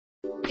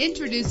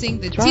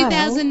Introducing the Trial.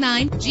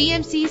 2009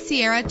 GMC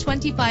Sierra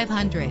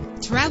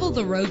 2500. Travel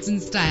the roads in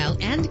style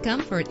and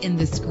comfort in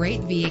this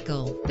great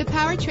vehicle. The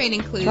powertrain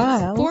includes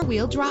Trial.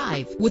 four-wheel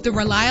drive with a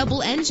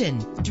reliable engine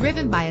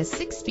driven by a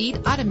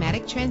 6-speed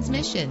automatic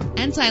transmission.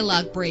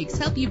 Anti-lock brakes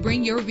help you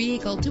bring your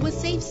vehicle to a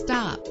safe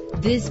stop.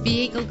 This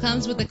vehicle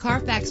comes with a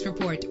Carfax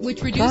report,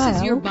 which reduces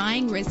Trial. your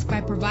buying risk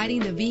by providing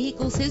the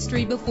vehicle's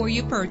history before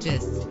you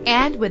purchase.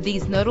 And with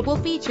these notable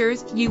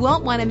features, you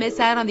won't want to miss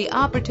out on the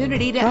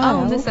opportunity to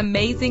Trial. own this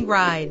amazing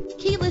ride.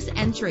 Keyless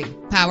entry,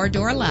 power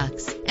door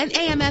locks, an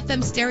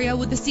AM/FM stereo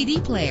with a CD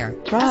player,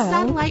 Trial. a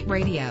satellite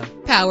radio,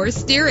 power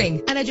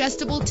steering, an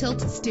adjustable tilt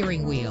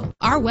steering wheel.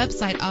 Our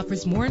website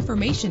offers more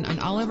information on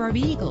all of our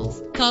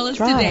vehicles. Call us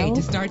Trial. today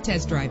to start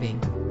test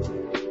driving.